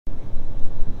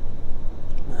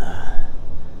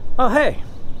Oh hey,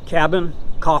 cabin,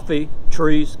 coffee,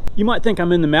 trees. You might think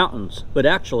I'm in the mountains, but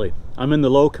actually I'm in the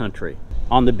low country,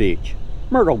 on the beach,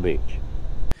 Myrtle Beach.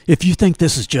 If you think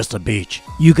this is just a beach,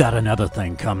 you got another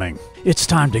thing coming. It's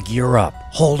time to gear up,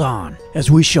 hold on, as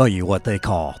we show you what they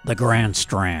call the Grand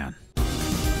Strand.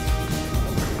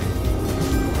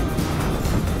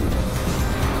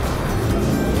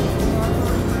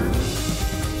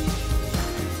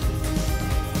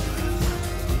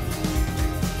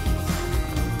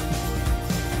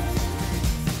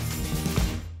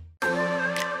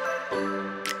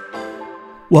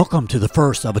 Welcome to the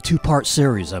first of a two-part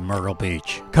series at Myrtle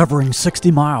Beach, covering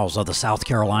 60 miles of the South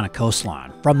Carolina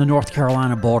coastline, from the North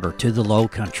Carolina border to the Low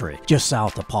Country, just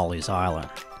south of Pawleys Island.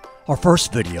 Our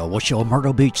first video will show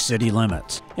Myrtle Beach city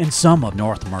limits and some of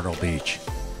North Myrtle Beach.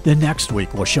 Then next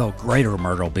week we'll show Greater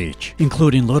Myrtle Beach,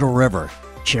 including Little River,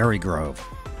 Cherry Grove,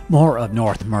 more of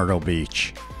North Myrtle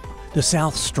Beach, the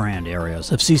South Strand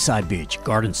areas of Seaside Beach,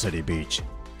 Garden City Beach,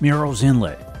 Muro's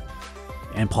Inlet,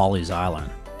 and Pawleys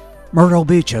Island. Myrtle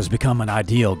Beach has become an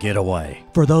ideal getaway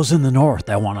for those in the north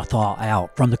that want to thaw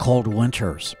out from the cold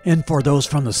winters, and for those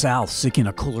from the south seeking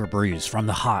a cooler breeze from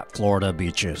the hot Florida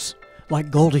beaches.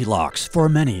 Like Goldilocks, for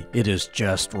many it is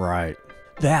just right.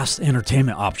 Vast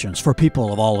entertainment options for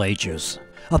people of all ages.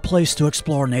 A place to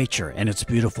explore nature and its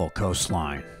beautiful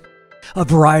coastline. A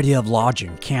variety of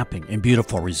lodging, camping, and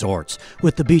beautiful resorts,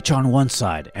 with the beach on one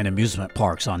side and amusement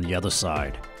parks on the other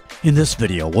side. In this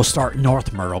video, we'll start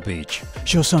North Myrtle Beach,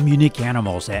 show some unique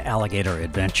animals at Alligator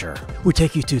Adventure. We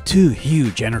take you to two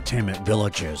huge entertainment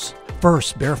villages.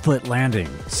 First, Barefoot Landing,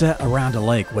 set around a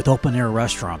lake with open-air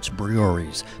restaurants,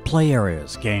 breweries, play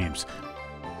areas, games.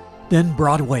 Then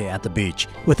Broadway at the beach,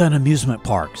 with an amusement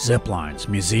park, zip lines,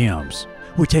 museums.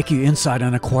 We take you inside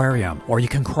an aquarium, or you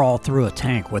can crawl through a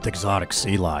tank with exotic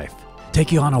sea life.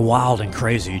 Take you on a wild and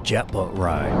crazy jet boat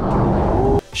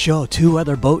ride. Show two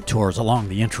other boat tours along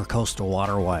the Intracoastal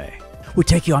Waterway. We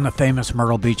take you on the famous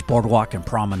Myrtle Beach Boardwalk and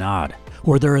Promenade,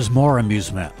 where there is more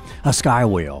amusement, a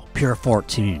skywheel, Pier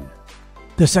 14,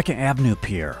 the 2nd Avenue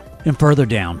Pier, and further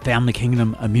down, Family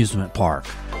Kingdom Amusement Park.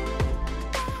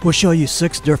 We'll show you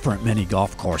 6 different mini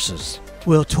golf courses.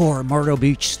 We'll tour Myrtle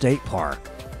Beach State Park.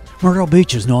 Myrtle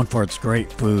Beach is known for its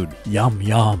great food, yum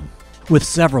yum, with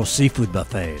several seafood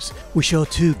buffets. We show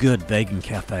 2 good vegan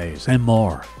cafes, and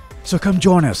more. So come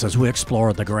join us as we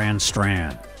explore the Grand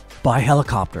Strand. By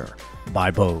helicopter, by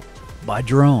boat, by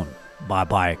drone, by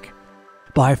bike,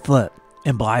 by foot,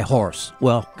 and by horse.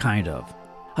 Well, kind of.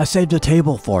 I saved a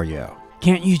table for you.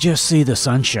 Can't you just see the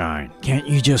sunshine? Can't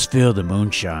you just feel the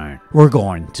moonshine? We're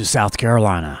going to South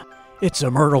Carolina. It's a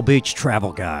Myrtle Beach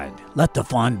travel guide. Let the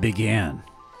fun begin.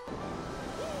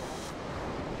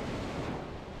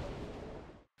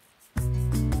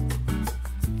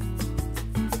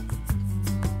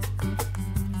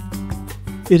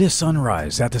 It is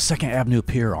sunrise at the 2nd Avenue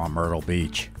Pier on Myrtle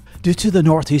Beach. Due to the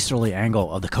northeasterly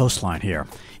angle of the coastline here,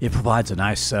 it provides a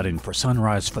nice setting for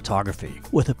sunrise photography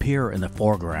with a pier in the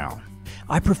foreground.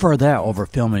 I prefer that over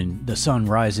filming the sun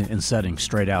rising and setting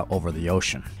straight out over the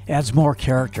ocean. Adds more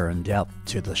character and depth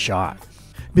to the shot.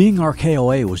 Being our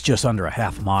KOA was just under a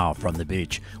half mile from the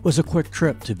beach, was a quick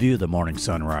trip to view the morning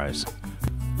sunrise.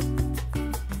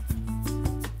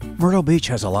 Myrtle Beach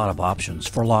has a lot of options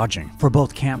for lodging for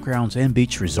both campgrounds and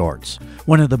beach resorts.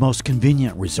 One of the most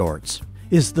convenient resorts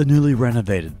is the newly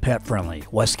renovated, pet-friendly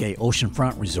Westgate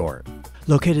Oceanfront Resort,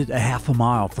 located a half a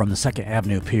mile from the 2nd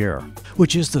Avenue Pier,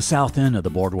 which is the south end of the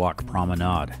Boardwalk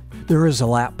Promenade. There is a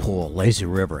lap pool, lazy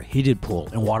river, heated pool,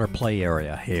 and water play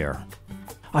area here.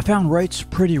 I found rates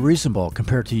pretty reasonable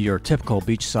compared to your typical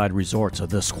beachside resorts of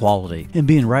this quality, and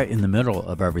being right in the middle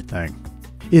of everything.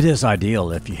 It is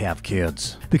ideal if you have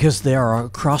kids, because they are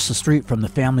across the street from the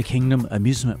Family Kingdom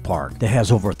Amusement Park that has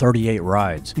over 38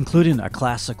 rides, including a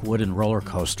classic wooden roller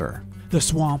coaster, the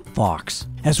Swamp Fox,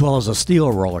 as well as a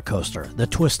steel roller coaster, the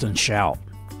Twist and Shout.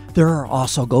 There are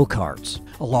also go-karts,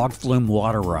 a log flume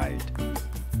water ride,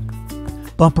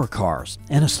 bumper cars,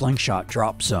 and a slingshot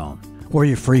drop zone, where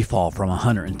you free fall from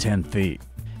 110 feet.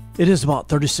 It is about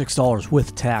 $36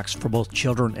 with tax for both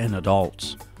children and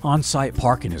adults. On-site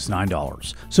parking is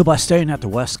 $9, so by staying at the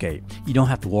Westgate, you don't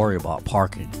have to worry about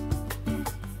parking.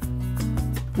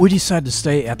 We decided to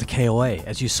stay at the KOA,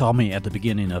 as you saw me at the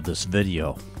beginning of this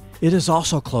video. It is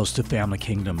also close to Family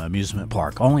Kingdom Amusement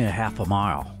Park, only a half a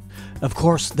mile. Of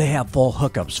course, they have full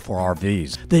hookups for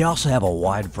RVs. They also have a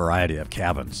wide variety of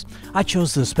cabins. I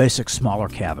chose this basic smaller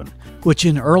cabin, which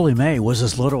in early May was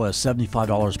as little as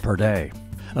 $75 per day.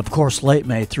 Of course, late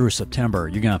May through September,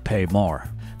 you're going to pay more.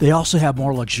 They also have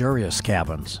more luxurious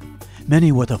cabins,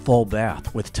 many with a full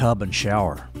bath with tub and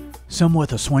shower. some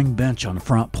with a swing bench on the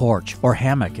front porch or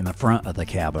hammock in the front of the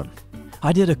cabin.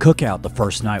 I did a cookout the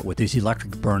first night with these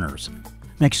electric burners.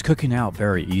 Makes cooking out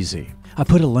very easy. I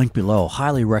put a link below,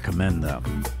 highly recommend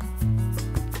them.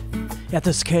 At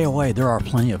this KOA there are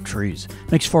plenty of trees.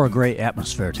 Makes for a great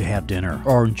atmosphere to have dinner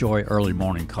or enjoy early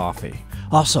morning coffee.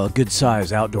 Also a good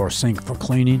size outdoor sink for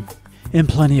cleaning and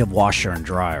plenty of washer and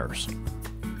dryers.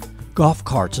 Golf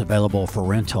carts available for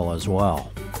rental as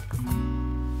well.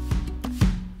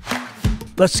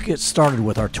 Let's get started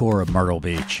with our tour of Myrtle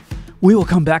Beach. We will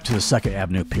come back to the 2nd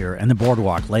Avenue Pier and the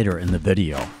boardwalk later in the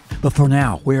video. But for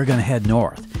now, we are going to head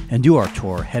north and do our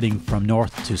tour heading from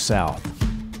north to south.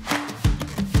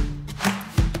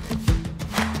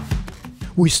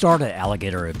 We start at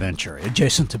Alligator Adventure,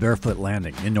 adjacent to Barefoot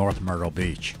Landing in North Myrtle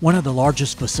Beach, one of the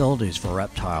largest facilities for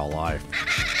reptile life.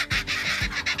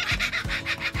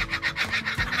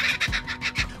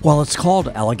 While it's called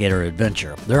Alligator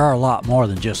Adventure, there are a lot more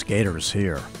than just gators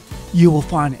here. You will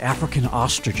find African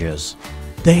ostriches.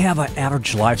 They have an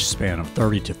average lifespan of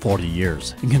 30 to 40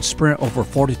 years and can sprint over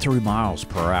 43 miles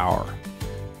per hour.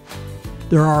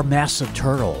 There are massive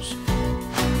turtles,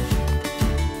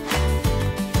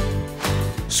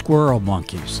 squirrel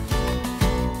monkeys,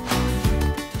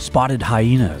 spotted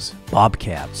hyenas,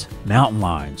 bobcats, mountain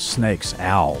lions, snakes,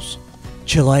 owls,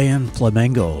 Chilean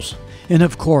flamingos, and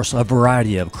of course a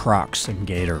variety of crocs and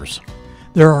gators.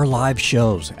 There are live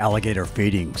shows, alligator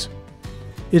feedings.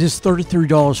 It is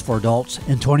 $33 for adults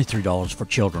and $23 for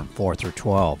children 4 through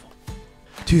 12.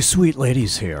 Two sweet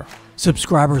ladies here,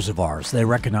 subscribers of ours, they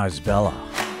recognize Bella.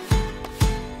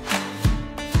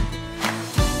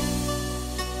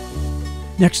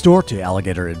 Next door to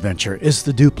Alligator Adventure is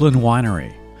the Duplin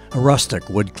Winery, a rustic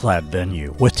wood-clad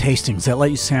venue with tastings that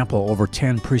let you sample over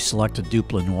 10 pre-selected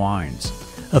Duplin wines.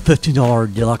 A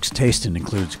 $15 deluxe tasting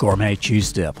includes gourmet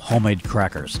cheese dip, homemade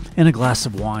crackers, and a glass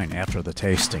of wine after the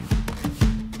tasting.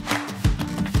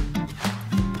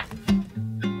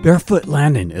 Barefoot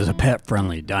Landing is a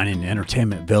pet-friendly dining and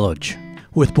entertainment village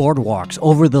with boardwalks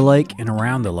over the lake and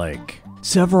around the lake.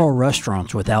 Several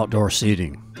restaurants with outdoor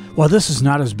seating. While this is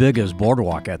not as big as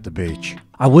Boardwalk at the beach,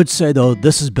 I would say though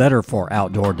this is better for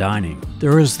outdoor dining.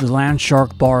 There is the Land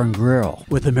Shark Bar and Grill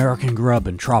with American grub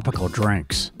and tropical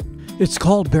drinks. It's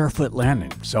called Barefoot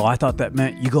Landing, so I thought that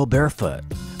meant you go barefoot.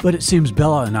 But it seems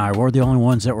Bella and I were the only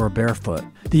ones that were barefoot.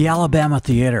 The Alabama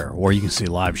Theater, where you can see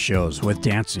live shows with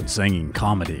dancing, singing,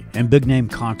 comedy, and big-name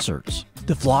concerts.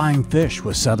 The Flying Fish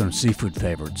with southern seafood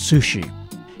favorites, sushi,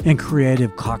 and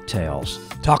creative cocktails.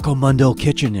 Taco Mundo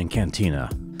Kitchen and Cantina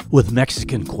with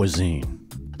Mexican cuisine.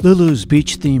 Lulu's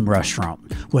Beach Theme Restaurant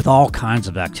with all kinds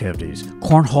of activities.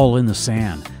 Cornhole in the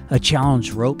sand, a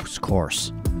challenge ropes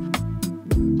course.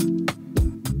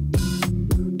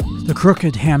 The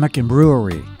Crooked Hammock and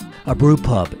Brewery, a brew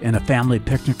pub in a family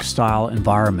picnic-style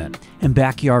environment and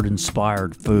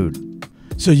backyard-inspired food.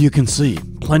 So you can see,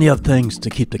 plenty of things to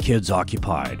keep the kids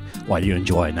occupied while you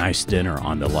enjoy a nice dinner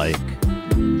on the lake.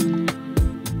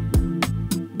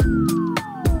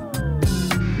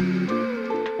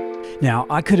 Now,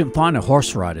 I couldn't find a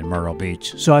horse ride in Myrtle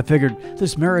Beach, so I figured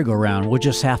this merry-go-round would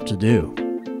just have to do.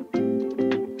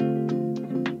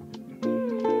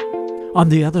 On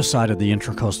the other side of the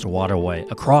Intracoastal Waterway,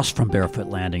 across from Barefoot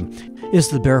Landing, is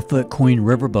the Barefoot Queen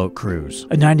Riverboat Cruise.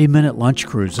 A 90-minute lunch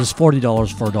cruise is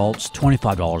 $40 for adults,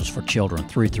 $25 for children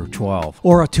 3 through 12.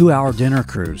 Or a 2-hour dinner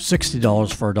cruise,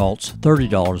 $60 for adults,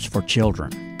 $30 for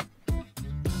children.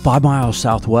 5 miles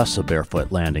southwest of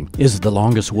Barefoot Landing is the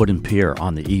longest wooden pier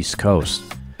on the East Coast.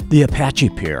 The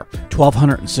Apache Pier,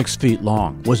 1,206 feet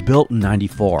long, was built in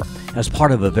 '94 as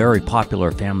part of a very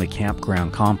popular family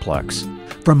campground complex.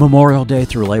 From Memorial Day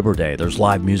through Labor Day, there's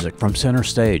live music from Center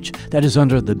Stage that is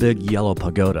under the big yellow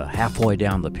pagoda halfway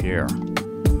down the pier.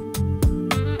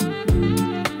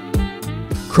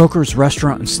 Croker's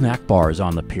Restaurant and Snack Bar is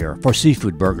on the pier for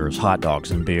seafood burgers, hot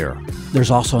dogs, and beer. There's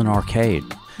also an arcade.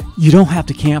 You don't have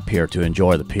to camp here to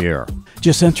enjoy the pier.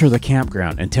 Just enter the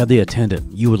campground and tell the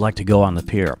attendant you would like to go on the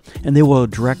pier, and they will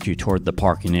direct you toward the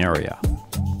parking area.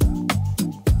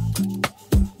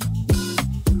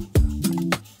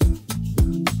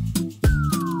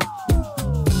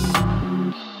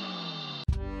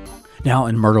 Now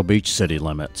in Myrtle Beach city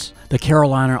limits, the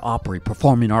Carolina Opry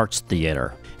Performing Arts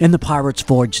Theater and the Pirates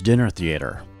Voyage Dinner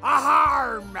Theater.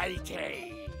 Ahar,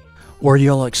 matey! Where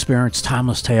you'll experience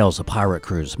timeless tales of pirate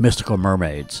crews, mystical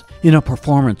mermaids, in a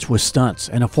performance with stunts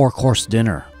and a 4-course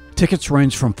dinner. Tickets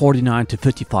range from $49 to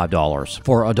 $55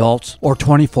 for adults or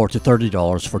 $24 to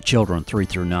 $30 for children 3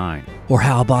 through 9. Or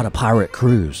how about a pirate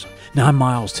cruise? 9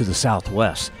 miles to the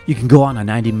southwest, you can go on a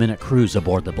 90-minute cruise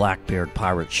aboard the Blackbeard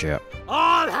pirate ship.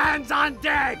 All hands on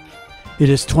deck! It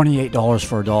is $28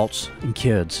 for adults and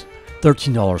kids,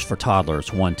 $13 for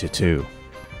toddlers 1 to 2.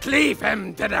 Cleave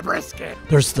him to the brisket.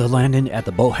 There's the landing at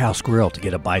the Boathouse Grill to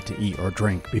get a bite to eat or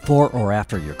drink before or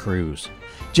after your cruise.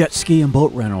 Jet ski and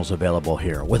boat rentals available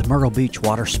here with Myrtle Beach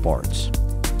Water Sports.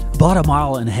 About a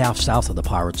mile and a half south of the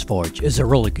Pirates Voyage is a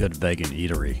really good vegan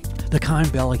eatery, the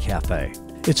Kind Belly Cafe.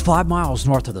 It's 5 miles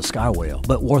north of the Skywheel,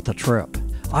 but worth a trip.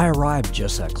 I arrived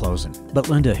just at closing, but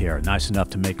Linda here, nice enough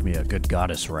to make me a good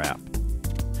goddess wrap.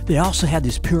 They also had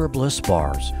these Pure Bliss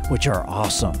bars, which are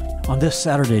awesome. On this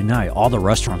Saturday night, all the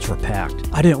restaurants were packed.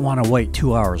 I didn't want to wait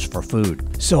 2 hours for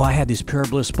food, so I had these Pure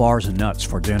Bliss bars and nuts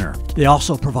for dinner. They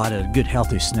also provided a good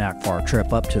healthy snack for our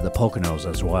trip up to the Poconos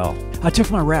as well. I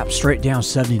took my wrap straight down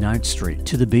 79th Street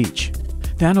to the beach.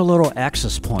 Found a little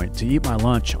access point to eat my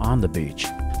lunch on the beach.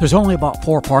 There's only about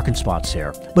 4 parking spots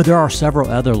here, but there are several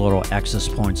other little access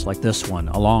points like this one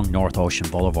along North Ocean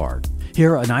Boulevard.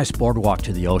 Here, a nice boardwalk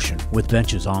to the ocean with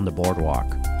benches on the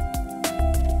boardwalk.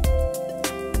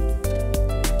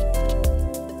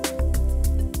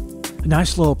 A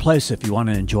nice little place if you want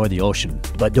to enjoy the ocean,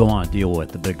 but don't want to deal with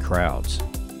the big crowds.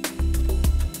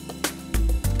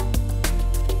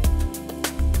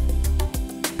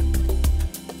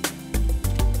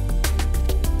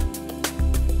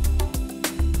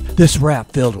 This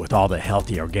wrap filled with all the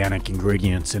healthy organic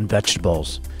ingredients and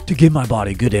vegetables to give my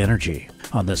body good energy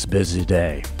on this busy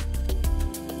day.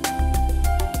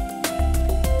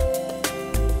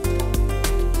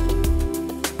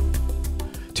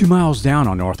 Two miles down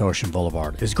on North Ocean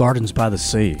Boulevard is Gardens by the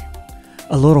Sea,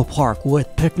 a little park with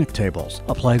picnic tables,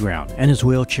 a playground, and is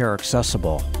wheelchair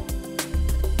accessible.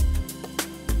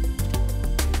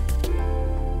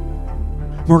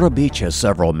 Myrtle Beach has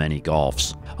several mini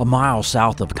golfs. A mile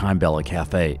south of Kind Belly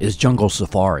Cafe is Jungle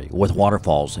Safari with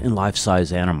waterfalls and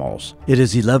life-size animals. It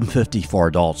is $11.50 for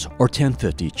adults or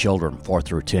 $10.50 children 4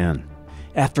 through 10.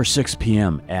 After 6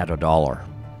 p.m. add $1.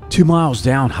 2 miles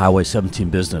down Highway 17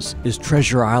 Business is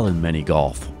Treasure Island Mini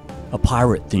Golf, a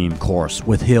pirate-themed course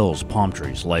with hills, palm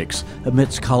trees, lakes,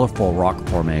 amidst colorful rock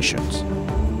formations.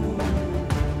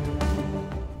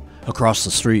 Across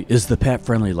the street is the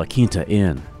pet-friendly La Quinta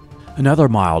Inn. Another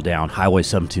mile down Highway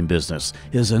 17 Business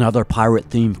is another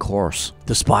pirate-themed course,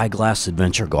 the Spyglass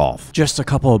Adventure Golf, just a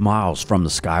couple of miles from the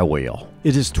Skywheel.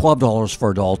 It is $12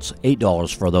 for adults,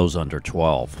 $8 for those under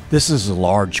 12. This is a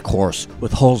large course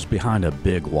with holes behind a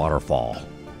big waterfall.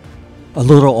 A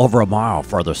little over a mile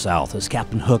further south is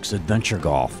Captain Hook's Adventure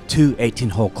Golf, 2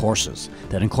 18-hole courses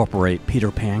that incorporate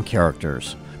Peter Pan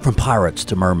characters, from pirates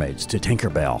to mermaids to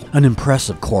Tinkerbell, an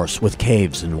impressive course with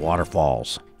caves and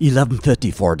waterfalls.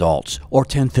 $11.50 for adults or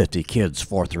 $10.50 kids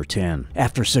 4 through 10.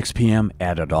 After 6 p.m.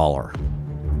 add $1.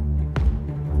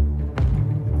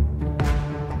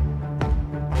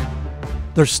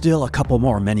 There's still a couple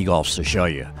more mini golfs to show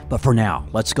you, but for now,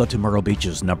 let's go to Myrtle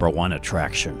Beach's #1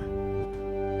 attraction.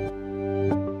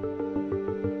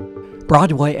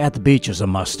 Broadway at the Beach is a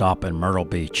must-stop in Myrtle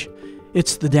Beach.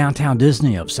 It's the downtown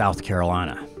Disney of South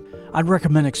Carolina. I'd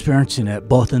recommend experiencing it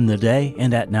both in the day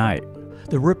and at night.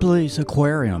 The Ripleys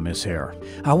Aquarium is here.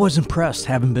 I was impressed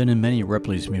having been in many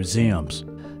Ripleys museums.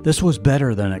 This was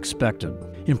better than expected.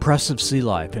 Impressive sea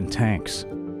life in tanks.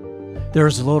 There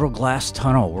is a little glass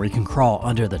tunnel where you can crawl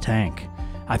under the tank.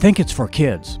 I think it's for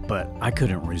kids, but I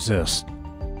couldn't resist.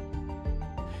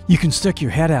 You can stick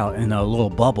your head out in a little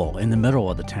bubble in the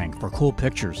middle of the tank for cool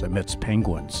pictures amidst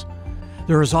penguins.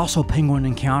 There is also penguin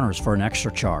encounters for an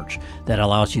extra charge that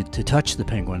allows you to touch the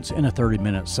penguins in a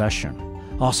 30-minute session.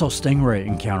 Also stingray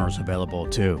encounters available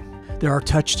too. There are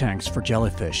touch tanks for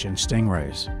jellyfish and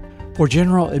stingrays. For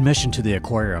general admission to the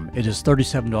aquarium, it is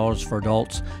 $37 for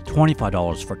adults,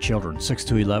 $25 for children 6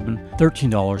 to 11,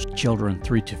 $13 children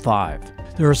 3 to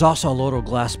 5. There is also a little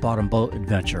glass bottom boat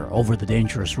adventure over the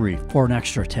dangerous reef for an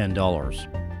extra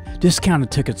 $10.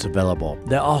 Discounted tickets available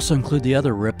that also include the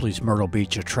other Ripley's Myrtle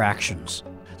Beach attractions,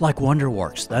 like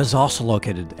Wonderworks that is also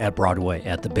located at Broadway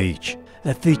at the beach,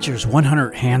 that features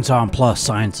 100 hands-on plus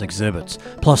science exhibits,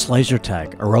 plus laser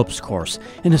tag, a ropes course,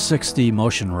 and a 6D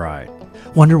motion ride.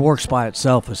 Wonderworks by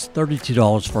itself is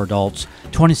 $32 for adults,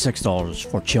 $26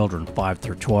 for children 5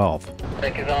 through 12.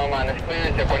 Thank you all, man. It's clear.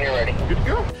 Check when you're ready. Good to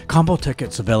go. Combo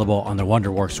tickets available on the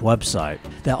Wonderworks website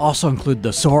that also include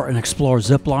the Soar and Explore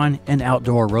zipline and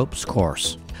outdoor ropes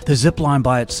course. The zipline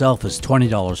by itself is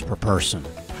 $20 per person,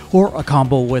 or a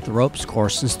combo with ropes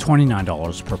course is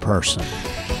 $29 per person.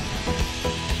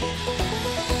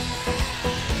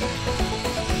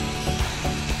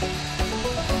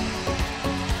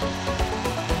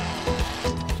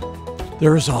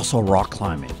 There is also rock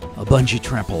climbing, a bungee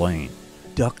trampoline,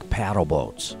 duck paddle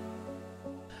boats,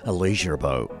 a leisure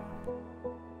boat,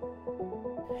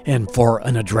 And for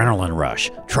an adrenaline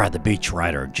rush, try the Beach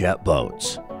Rider jet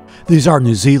boats. These are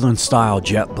New Zealand-style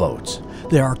jet boats.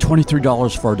 They are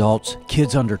 $23 for adults,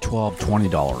 kids under 12,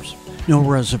 $20. No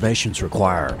reservations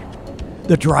required.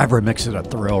 The driver makes it a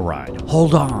thrill ride.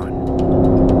 Hold on.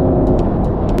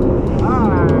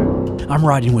 I'm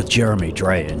riding with Jeremy,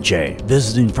 Dre, and Jay,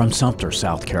 visiting from Sumter,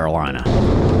 South Carolina.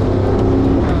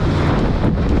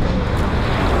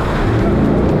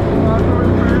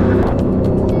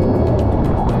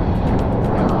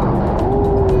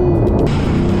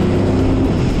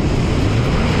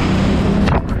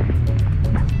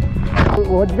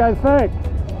 What'd you guys think?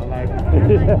 I like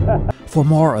it. For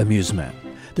more amusement,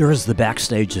 there is the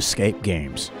Backstage escape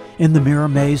games, in the Mirror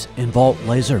Maze and Vault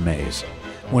Laser Maze.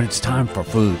 When it's time for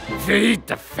food, Feed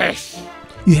the fish.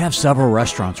 you have several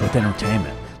restaurants with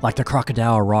entertainment, like the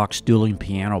Crocodile Rocks Dueling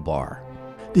Piano Bar,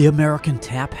 the American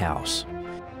Tap House,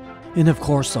 and of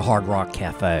course the Hard Rock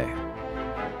Cafe.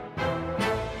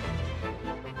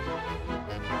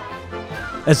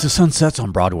 As the sun sets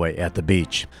on Broadway at the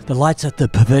beach, the lights at the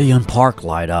Pavilion Park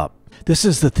light up. This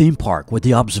is the theme park with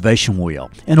the observation wheel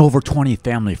and over 20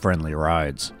 family-friendly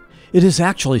rides. It is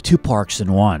actually two parks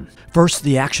in one. First,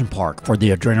 the action park for the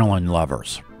adrenaline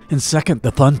lovers, and second,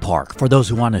 the fun park for those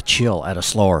who want to chill at a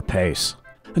slower pace.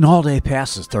 An all-day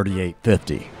pass is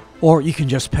 $38.50, or you can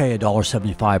just pay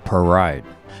 $1.75 per ride.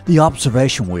 The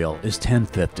observation wheel is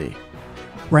 $10.50.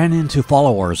 Ran into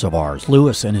followers of ours,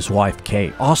 Lewis and his wife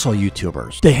Kate, also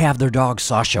YouTubers. They have their dog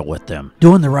Sasha with them,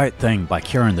 doing the right thing by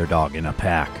carrying their dog in a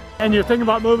pack. And you're thinking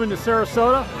about moving to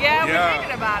Sarasota? Yeah, we're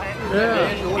thinking about it.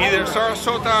 Yeah. Either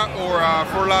Sarasota or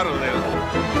Fort Lauderdale.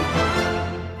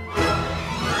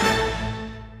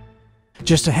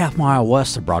 Just a half-mile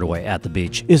west of Broadway at the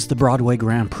beach is the Broadway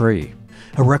Grand Prix,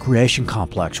 a recreation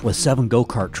complex with 7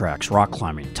 go-kart tracks, rock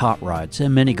climbing, top rides,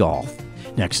 and mini golf.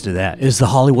 Next to that is the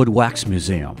Hollywood Wax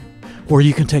Museum, where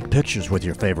you can take pictures with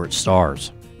your favorite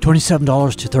stars.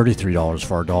 $27 to $33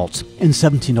 for adults, and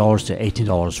 $17 to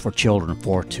 $18 for children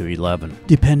 4 to 11,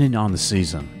 depending on the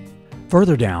season.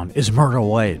 Further down is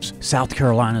Myrtle Waves, South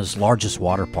Carolina's largest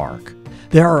water park.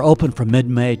 They are open from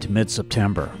mid-May to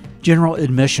mid-September. General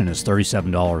admission is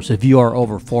 $37 if you are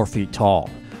over 4 feet tall,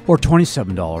 or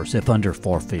 $27 if under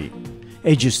 4 feet.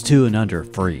 Ages 2 and under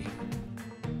free.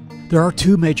 There are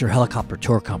 2 major helicopter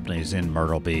tour companies in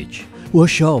Myrtle Beach. We'll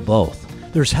show both.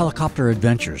 There's Helicopter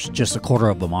Adventures, just a quarter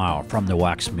of a mile from the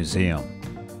Wax Museum.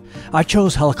 I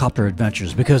chose Helicopter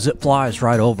Adventures because it flies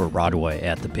right over Broadway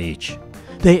at the beach.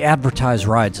 They advertise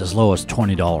rides as low as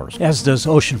 $20, as does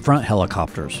Oceanfront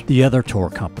Helicopters, the other tour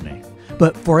company.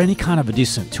 But for any kind of a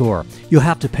decent tour, you'll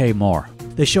have to pay more.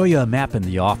 They show you a map in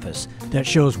the office that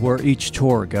shows where each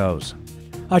tour goes.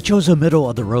 I chose a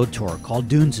middle-of-the-road tour called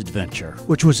Dunes Adventure,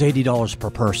 which was $80 per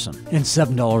person, and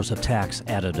 $7 of tax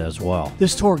added as well.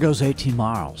 This tour goes 18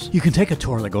 miles. You can take a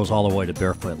tour that goes all the way to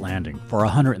Barefoot Landing for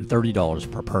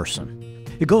 $130 per person.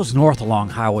 It goes north along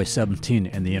Highway 17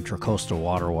 and the Intracoastal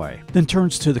Waterway, then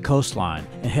turns to the coastline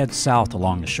and heads south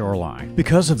along the shoreline.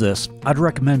 Because of this, I'd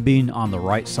recommend being on the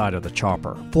right side of the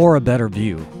chopper for a better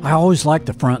view. I always like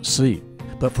the front seat,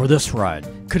 but for this ride,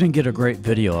 couldn't get a great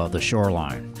video of the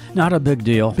shoreline. Not a big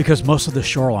deal, because most of the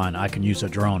shoreline I can use a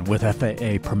drone with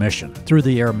FAA permission through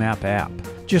the Air Map app.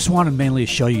 Just wanted mainly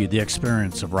to show you the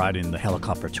experience of riding the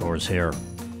helicopter tours here.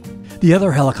 The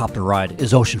other helicopter ride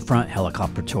is Oceanfront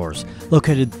Helicopter Tours,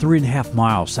 located 3.5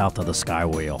 miles south of the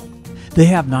Skywheel. They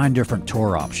have 9 different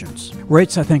tour options.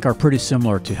 Rates I think are pretty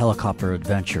similar to Helicopter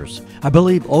Adventures. I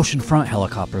believe Oceanfront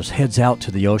Helicopters heads out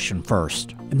to the ocean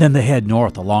first, and then they head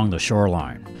north along the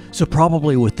shoreline. So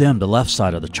probably with them the left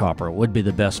side of the chopper would be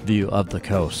the best view of the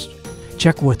coast.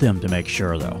 Check with them to make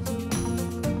sure though.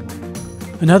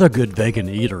 Another good vegan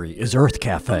eatery is Earth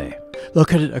Cafe.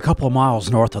 Located a couple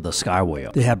miles north of the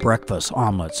Skywheel. They have breakfast,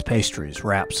 omelets, pastries,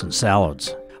 wraps, and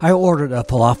salads. I ordered a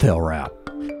falafel wrap.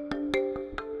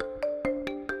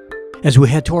 As we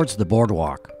head towards the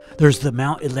boardwalk, there's the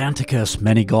Mount Atlanticus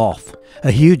Mini Golf,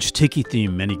 a huge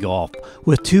tiki-themed mini golf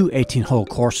with 2 18-hole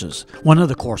courses, one of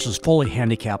the courses fully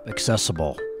handicap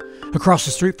accessible. Across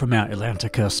the street from Mount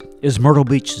Atlanticus is Myrtle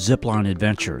Beach Zipline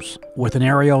Adventures, with an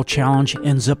aerial challenge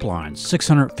and zip lines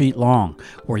 600 feet long,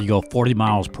 where you go 40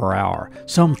 miles per hour,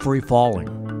 some free falling.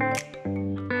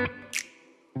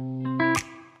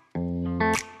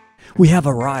 We have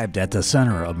arrived at the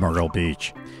center of Myrtle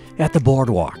Beach, at the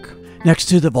boardwalk. Next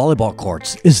to the volleyball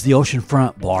courts is the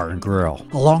Oceanfront Bar and Grill,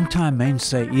 a longtime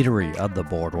mainstay eatery of the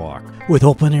boardwalk, with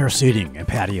open-air seating and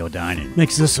patio dining.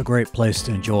 Makes this a great place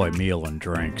to enjoy meal and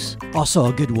drinks. Also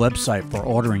a good website for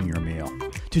ordering your meal,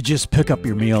 to just pick up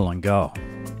your meal and go.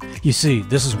 You see,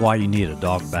 this is why you need a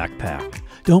dog backpack.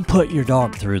 Don't put your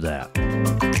dog through that.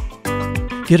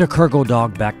 Get a Kurgo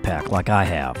dog backpack like I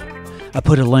have. I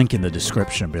put a link in the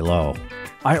description below.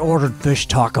 I ordered fish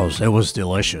tacos. It was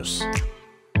delicious.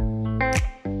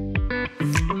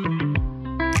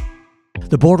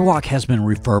 The boardwalk has been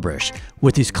refurbished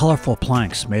with these colorful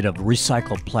planks made of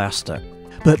recycled plastic,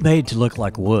 but made to look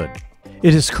like wood.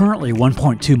 It is currently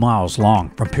 1.2 miles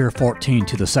long from Pier 14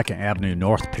 to the 2nd Avenue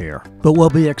North Pier, but will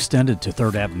be extended to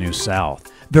 3rd Avenue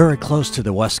South, very close to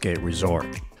the Westgate Resort.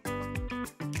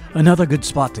 Another good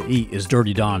spot to eat is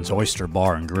Dirty Don's Oyster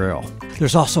Bar and Grill.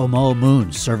 There's also Mo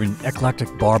Moon serving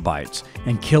eclectic bar bites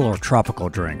and killer tropical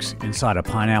drinks inside a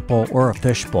pineapple or a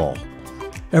fish bowl.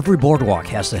 Every boardwalk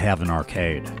has to have an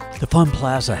arcade. The Fun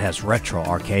Plaza has retro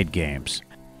arcade games.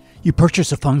 You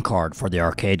purchase a fun card for the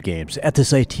arcade games at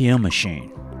this ATM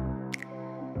machine.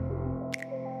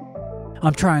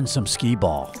 I'm trying some skee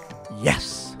ball.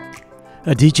 Yes!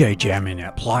 A DJ jamming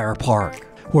at Pier Park,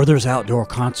 where there's outdoor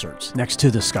concerts next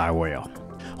to the Sky Wheel.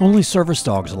 Only service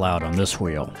dogs allowed on this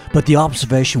wheel, but the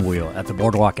observation wheel at the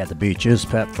boardwalk at the beach is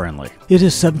pet friendly. It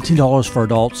is $17 for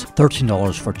adults,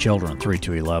 $13 for children 3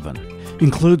 to 11.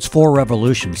 Includes 4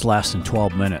 revolutions lasting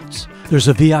 12 minutes. There's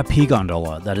a VIP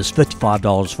gondola that is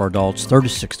 $55 for adults,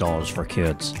 $36 for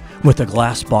kids, with a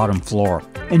glass bottom floor,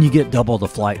 and you get double the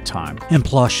flight time and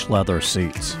plush leather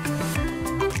seats.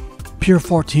 Pier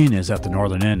 14 is at the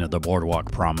northern end of the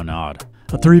boardwalk promenade,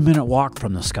 a 3-minute walk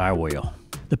from the Sky Wheel.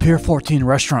 The Pier 14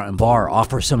 restaurant and bar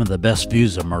offers some of the best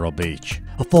views of Myrtle Beach.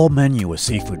 A full menu with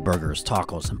seafood burgers,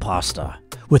 tacos, and pasta,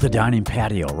 with a dining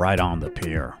patio right on the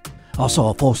pier. Also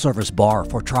a full-service bar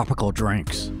for tropical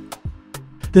drinks.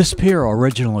 This pier,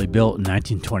 originally built in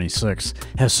 1926,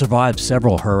 has survived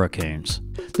several hurricanes.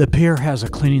 The pier has a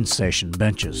cleaning station,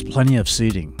 benches, plenty of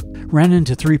seating. Ran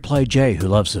into 3Play J, who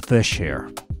loves to fish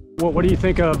here. What do you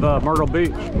think of Myrtle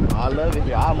Beach? I love it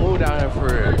here. I moved down here for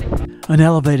real. An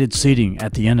elevated seating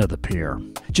at the end of the pier.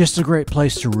 Just a great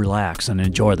place to relax and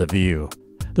enjoy the view.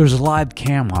 There's a live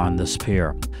cam on this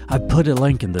pier. I've put a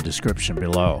link in the description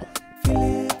below.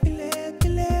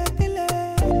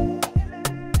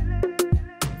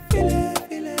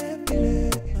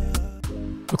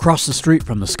 Across the street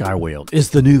from the Sky Wheel is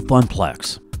the new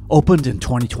Funplex, opened in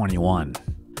 2021.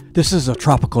 This is a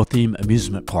tropical themed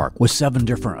amusement park with 7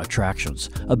 different attractions,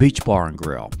 a beach bar and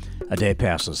grill. A day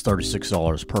pass is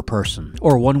 $36 per person,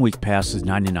 or a 1-week pass is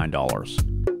 $99.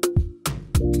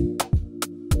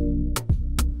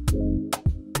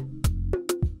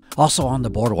 Also on the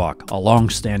boardwalk, a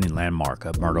long-standing landmark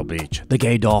of Myrtle Beach, the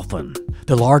Gay Dolphin,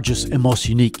 the largest and most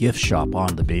unique gift shop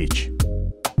on the beach.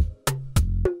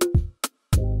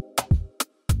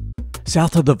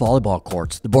 South of the volleyball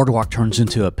courts, the boardwalk turns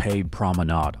into a paved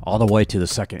promenade all the way to the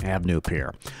 2nd Avenue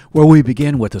Pier, where we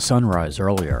begin with the sunrise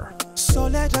earlier. So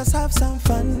let us have some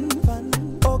fun.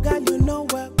 Oh girl, you know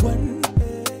we're one.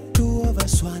 2 of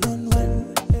us, 1 on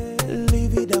 1.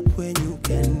 Leave it up when you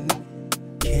can.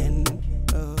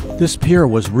 This pier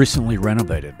was recently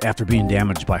renovated after being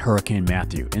damaged by Hurricane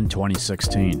Matthew in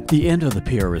 2016. The end of the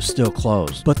pier is still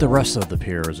closed, but the rest of the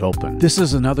pier is open. This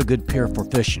is another good pier for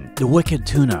fishing. The Wicked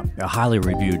Tuna, a highly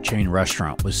reviewed chain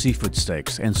restaurant with seafood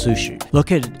steaks and sushi,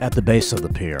 located at the base of the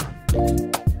pier.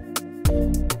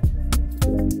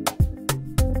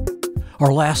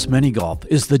 Our last mini golf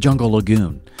is the Jungle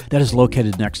Lagoon, that is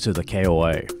located next to the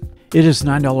KOA. It is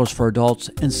 $9 for adults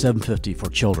and $7.50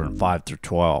 for children 5 through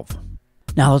 12.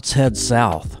 Now let's head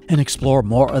south and explore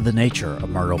more of the nature of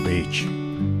Myrtle Beach.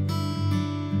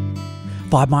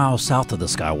 5 miles south of the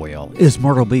Sky Wheel is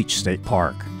Myrtle Beach State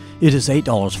Park. It is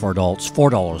 $8 for adults,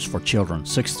 $4 for children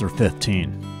 6 through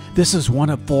 15. This is one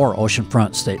of 4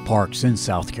 oceanfront state parks in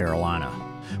South Carolina.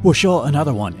 We'll show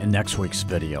another one in next week's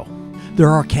video. There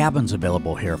are cabins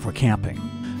available here for camping.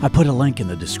 I put a link in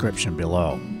the description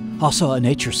below. Also a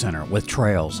nature center with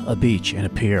trails, a beach, and a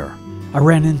pier. I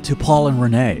ran into Paul and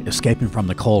Renee escaping from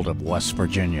the cold of West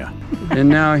Virginia. And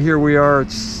now here we are,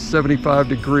 it's 75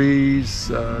 degrees,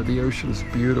 the ocean's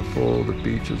beautiful, the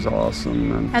beach is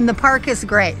awesome. And the park is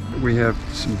great. We have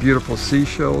some beautiful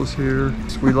seashells here.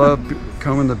 We love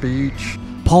coming to the beach.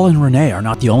 Paul and Renee are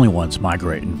not the only ones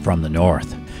migrating from the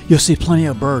north. You'll see plenty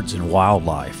of birds and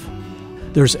wildlife.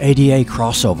 There's ADA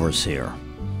crossovers here.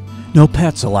 No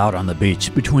pets allowed on the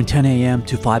beach between 10 a.m.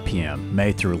 to 5 p.m.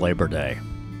 May through Labor Day.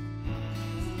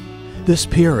 This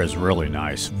pier is really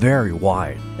nice, very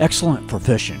wide, excellent for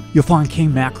fishing. You'll find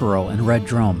king mackerel and red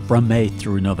drum from May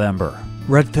through November.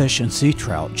 Redfish and sea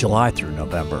trout July through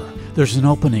November. There's an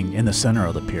opening in the center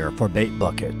of the pier for bait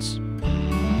buckets.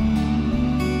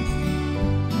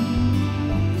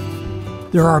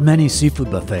 There are many seafood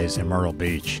buffets in Myrtle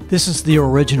Beach. This is the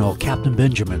original Captain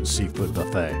Benjamin's Seafood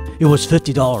Buffet. It was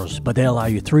 $50, but they allow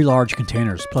you 3 large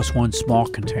containers plus 1 small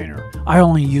container. I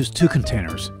only used 2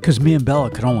 containers because me and Bella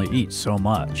could only eat so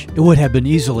much. It would have been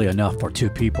easily enough for 2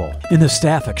 people. And the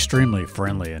staff extremely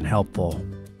friendly and helpful.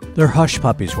 Their hush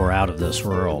puppies were out of this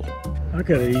world. I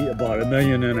could eat about 1.5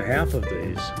 million of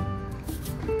these.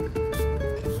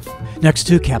 Next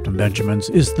to Captain Benjamin's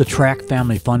is the Track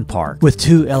Family Fun Park with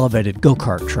 2 elevated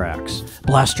go-kart tracks,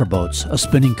 blaster boats, a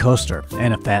spinning coaster,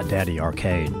 and a Fat Daddy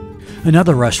arcade.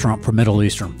 Another restaurant for Middle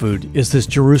Eastern food is this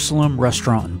Jerusalem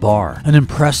Restaurant and Bar, an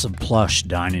impressive plush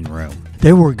dining room.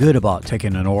 They were good about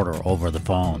taking an order over the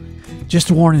phone.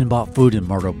 Just a warning about food in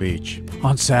Myrtle Beach.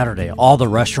 On Saturday, all the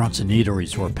restaurants and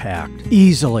eateries were packed,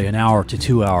 easily an hour to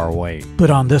 2 hour wait.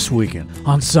 But on this weekend,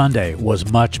 on Sunday,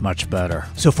 was much better.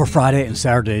 So for Friday and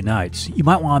Saturday nights, you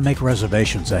might want to make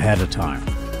reservations ahead of time.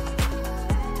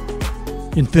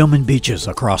 In filming beaches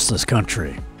across this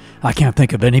country, I can't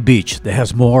think of any beach that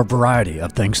has more variety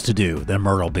of things to do than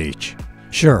Myrtle Beach.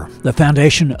 Sure, the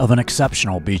foundation of an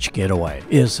exceptional beach getaway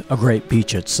is a great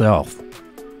beach itself.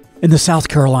 And the South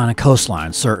Carolina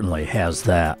coastline certainly has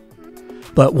that.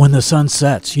 But when the sun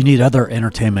sets, you need other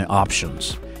entertainment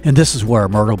options. And this is where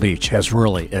Myrtle Beach has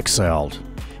really excelled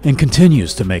and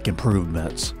continues to make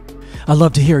improvements. I'd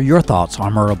love to hear your thoughts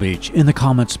on Myrtle Beach in the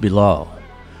comments below.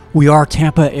 We are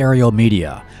Tampa Aerial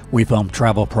Media. We film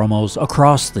travel promos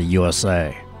across the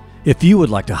USA. If you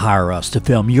would like to hire us to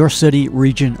film your city,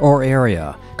 region, or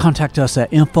area, contact us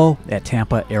at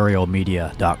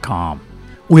info@tampaaerialmedia.com.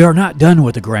 We are not done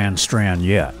with the Grand Strand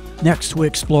yet. Next, we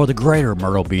explore the greater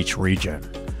Myrtle Beach region,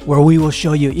 where we will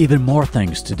show you even more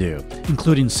things to do,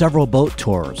 including several boat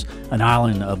tours, an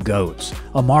island of goats,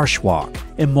 a marsh walk,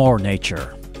 and more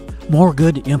nature. More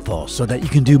good info so that you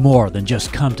can do more than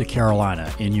just come to Carolina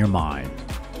in your mind,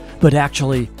 but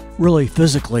actually really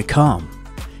physically come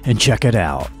and check it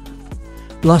out.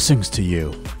 Blessings to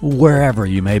you, wherever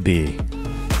you may be.